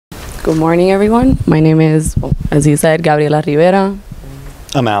Good morning, everyone. My name is, well, as he said, Gabriella Rivera.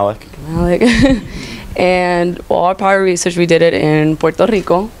 I'm Alec. Alec. And well, our prior research, we did it in Puerto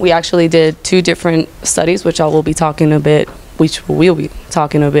Rico. We actually did 2 different studies, which we'll be talking a bit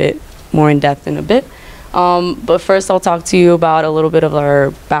more in depth in a bit. But first, I'll talk to you about a little bit of our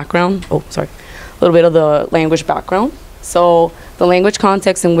background. A little bit of the language background. So the language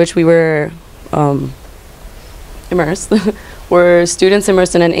context in which we were immersed were students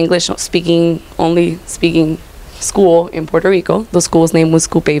immersed in an English-speaking school in Puerto Rico. The school's name was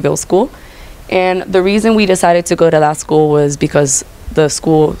Coupeville School. And the reason we decided to go to that school was because the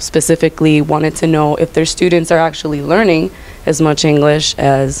school specifically wanted to know if their students are actually learning as much English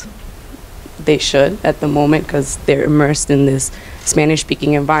as they should at the moment, because they're immersed in this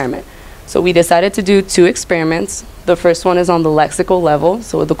Spanish-speaking environment. So we decided to do 2 experiments. The first one is on the lexical level.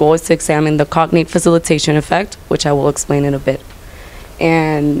 So the goal is to examine the cognate facilitation effect, which I will explain in a bit.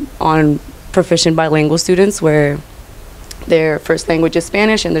 And on proficient bilingual students, where their first language is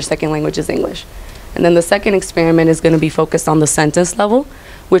Spanish and their second language is English. And then the second experiment is going to be focused on the sentence level,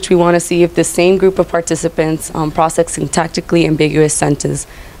 which we want to see if the same group of participants process syntactically ambiguous sentences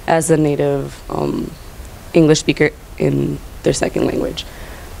as a native English speaker in their second language.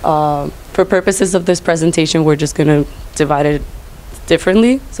 For purposes of this presentation, we're just going to divide it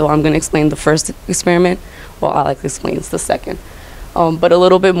differently. So I'm going to explain the first experiment while Alec explains the second. But a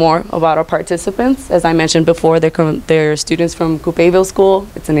little bit more about our participants. As I mentioned before, they're students from Coupeville School.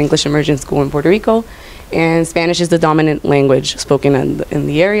 It's an English immersion school in Puerto Rico, and Spanish is the dominant language spoken in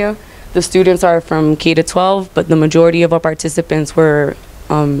the area. The students are from K to 12, but the majority of our participants were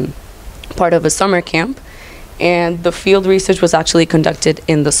part of a summer camp, and the field research was actually conducted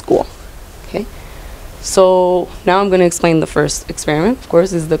in the school. Okay. So now I'm going to explain the first experiment, of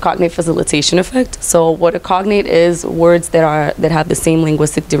course, is the cognate facilitation effect. So what a cognate is, words that have the same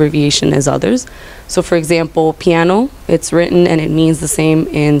linguistic derivation as others. So for example, piano, it's written and it means the same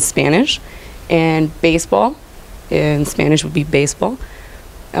in Spanish. And baseball, in Spanish would be baseball.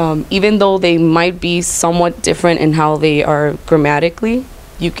 Even though they might be somewhat different in how they are grammatically,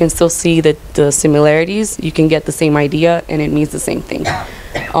 you can still see the similarities. You can get the same idea and it means the same thing.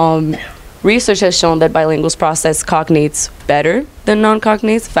 Research has shown that bilinguals process cognates better than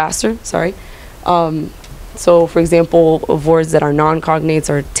non-cognates, faster, sorry. So for example, of words that are non-cognates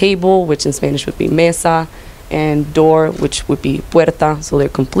are table, which in Spanish would be mesa, and door, which would be puerta. So they're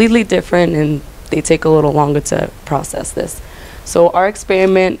completely different and they take a little longer to process this. So our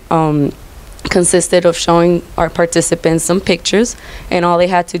experiment consisted of showing our participants some pictures, and all they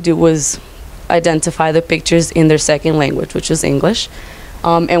had to do was identify the pictures in their second language, which was English.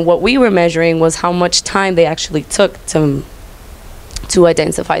 And what we were measuring was how much time they actually took to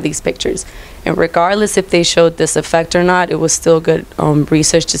identify these pictures. And regardless if they showed this effect or not, it was still good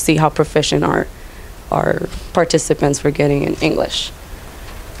research to see how proficient our participants were getting in English.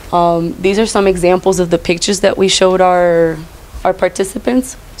 These are some examples of the pictures that we showed our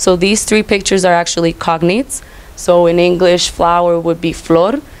participants. So these 3 pictures are actually cognates. So in English, flower would be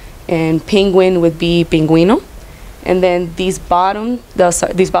flor, and penguin would be pingüino. And then these bottom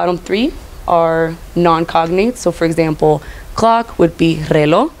 3 are non-cognates. So for example, clock would be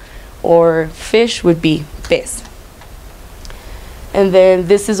reloj, or fish would be pez. And then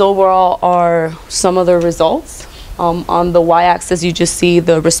this is overall some of the results. On the y-axis, you just see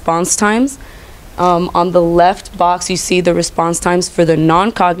the response times. On the left box, you see the response times for the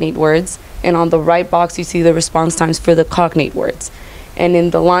non-cognate words. And on the right box, you see the response times for the cognate words. And in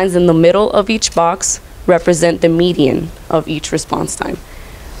the lines in the middle of each box represent the median of each response time.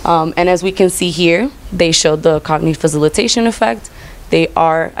 And as we can see here, they showed the cognate facilitation effect. They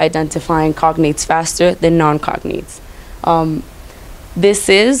are identifying cognates faster than non-cognates. This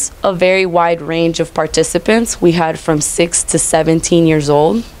is a very wide range of participants. We had from 6 to 17 years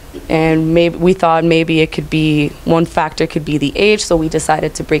old. And we thought maybe it could be, one factor could be the age, so we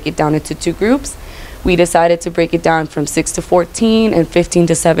decided to break it down into 2 groups. We decided to break it down from 6 to 14 and 15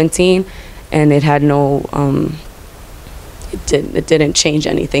 to 17. And it had no, it didn't change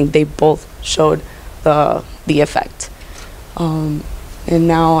anything. They both showed the effect. And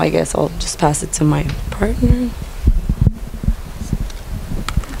now I guess I'll just pass it to my partner.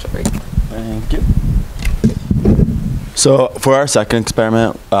 Sorry. Thank you. So for our second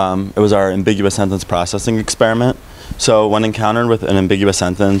experiment, it was our ambiguous sentence processing experiment. So when encountered with an ambiguous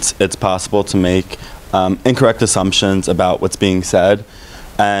sentence, it's possible to make incorrect assumptions about what's being said,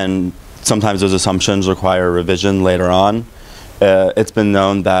 and sometimes those assumptions require revision later on. It's been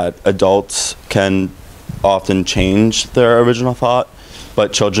known that adults can often change their original thought,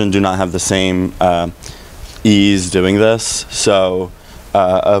 but children do not have the same ease doing this. So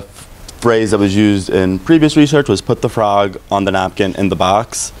a phrase that was used in previous research was put the frog on the napkin in the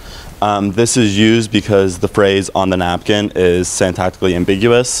box. This is used because the phrase on the napkin is syntactically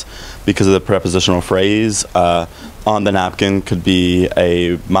ambiguous because of the prepositional phrase. On the napkin could be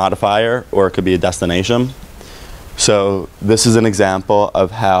a modifier or it could be a destination. So this is an example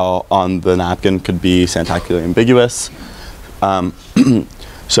of how on the napkin could be syntactically ambiguous.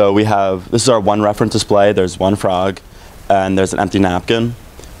 So we have, this is our one reference display. There's one frog and there's an empty napkin.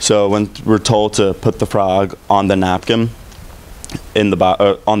 So when we're told to put the frog on the napkin,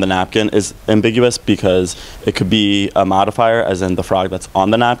 on the napkin is ambiguous because it could be a modifier, as in the frog that's on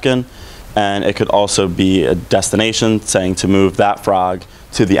the napkin, and it could also be a destination saying to move that frog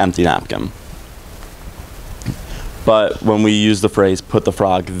to the empty napkin. But when we use the phrase put the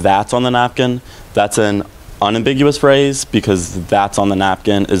frog that's on the napkin, that's an unambiguous phrase because that's on the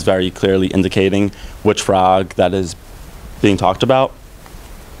napkin is very clearly indicating which frog that is being talked about.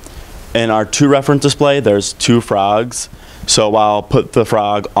 In our two reference display, there's two frogs. So while put the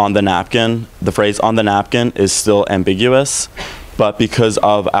frog on the napkin, the phrase on the napkin is still ambiguous, but because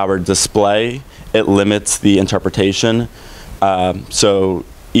of our display, it limits the interpretation. So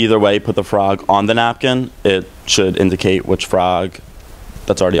either way, put the frog on the napkin, it should indicate which frog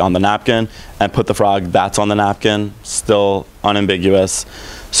that's already on the napkin, and put the frog that's on the napkin, still unambiguous.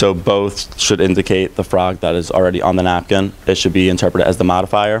 So both should indicate the frog that is already on the napkin. It should be interpreted as the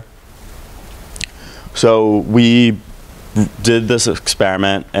modifier. So we did this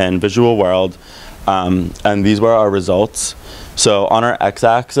experiment in Visual World, and these were our results. So on our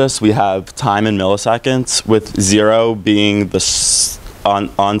x-axis, we have time in milliseconds, with 0 being the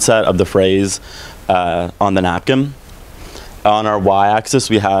onset of the phrase on the napkin. On our y-axis,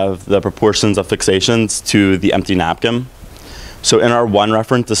 we have the proportions of fixations to the empty napkin. So in our one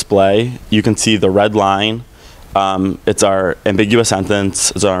reference display, you can see the red line. It's our ambiguous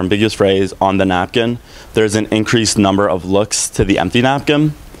sentence, it's our ambiguous phrase on the napkin. There's an increased number of looks to the empty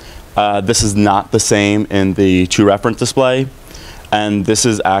napkin. This is not the same in the two reference display. And this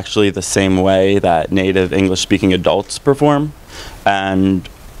is actually the same way that native English-speaking adults perform. And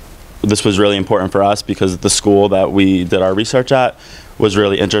this was really important for us because the school that we did our research at was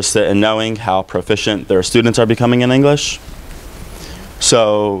really interested in knowing how proficient their students are becoming in English.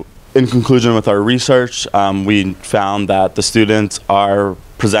 So in conclusion with our research, we found that the students are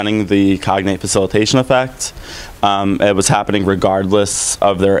presenting the cognate facilitation effect. It was happening regardless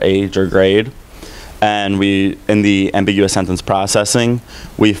of their age or grade. And in the ambiguous sentence processing,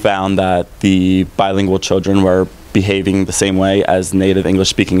 we found that the bilingual children were behaving the same way as native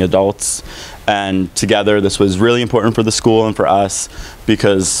English-speaking adults. And together, this was really important for the school and for us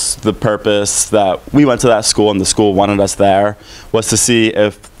because the purpose that we went to that school and the school wanted us there was to see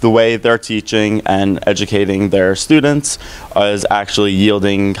if the way they're teaching and educating their students is actually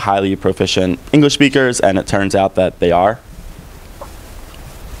yielding highly proficient English speakers, and it turns out that they are.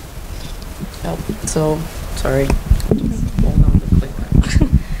 Oh, so, sorry. Hold on the clicker.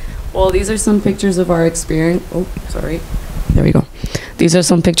 Well, these are some pictures of our experience. Oh, sorry. There we go. These are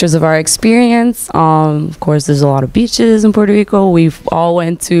some pictures of our experience. Of course, there's a lot of beaches in Puerto Rico. We've all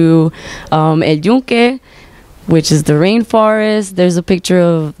went to El Yunque, which is the rainforest. There's a picture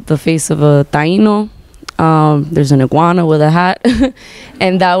of the face of a Taino. There's an iguana with a hat.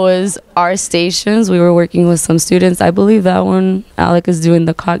 And that was our stations. We were working with some students. I believe that one, Alec is doing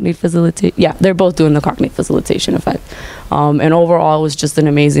the cognate facilitation. Yeah, they're both doing the cognate facilitation effect. And overall, it was just an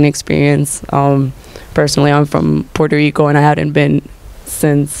amazing experience. Personally, I'm from Puerto Rico, and I hadn't been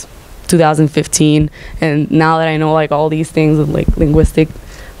since 2015. And now that I know like all these things, like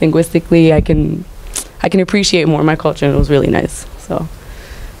linguistically, I can appreciate more my culture, and it was really nice. So.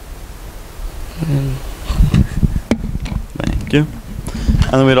 Thank you.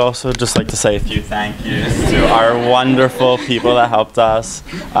 And then we'd also just like to say a few thank yous to our wonderful people that helped us.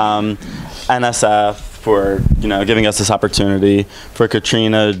 NSF for giving us this opportunity, for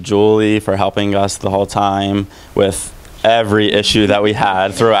Katrina, Julie for helping us the whole time with every issue that we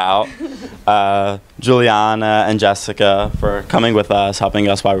had throughout. Juliana and Jessica for coming with us, helping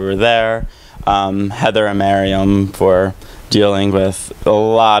us while we were there. Heather and Miriam for dealing with a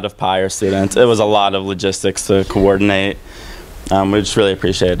lot of PIRE students. It was a lot of logistics to coordinate. We just really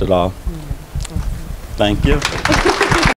appreciate it all. Thank you.